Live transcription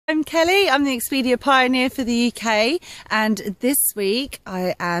I'm Kelly, I'm the Expedia Pioneer for the UK, and this week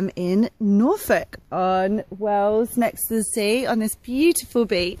I am in Norfolk on Wales next to the sea on this beautiful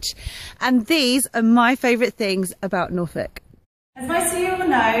beach, and these are my favourite things about Norfolk. As most of you will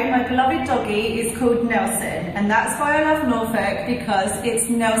know, my beloved doggy is called Nelson, and that's why I love Norfolk, because it's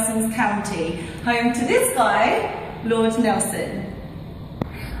Nelson's County, home to this guy, Lord Nelson.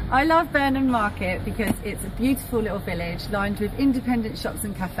 I love Burnham Market because it's a beautiful little village lined with independent shops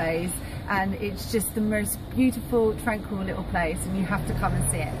and cafes, and it's just the most beautiful, tranquil little place, and you have to come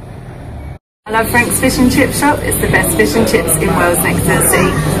and see it. I love Frank's Fish and Chip Shop. It's the best fish and chips in Wales next to the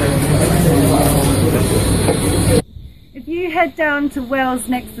sea. If you head down to Wales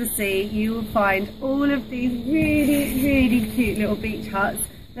next to the sea, you will find all of these really cute little beach huts.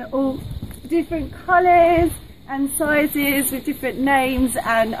 They're all different colours and sizes with different names,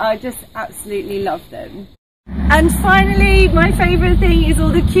 and I just absolutely love them. And finally, my favourite thing is all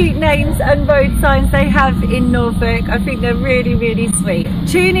the cute names and road signs they have in Norfolk. I think they're really sweet.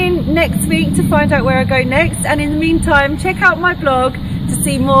 Tune in next week to find out where I go next, and in the meantime check out my blog to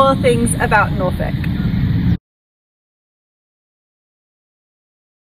see more things about Norfolk.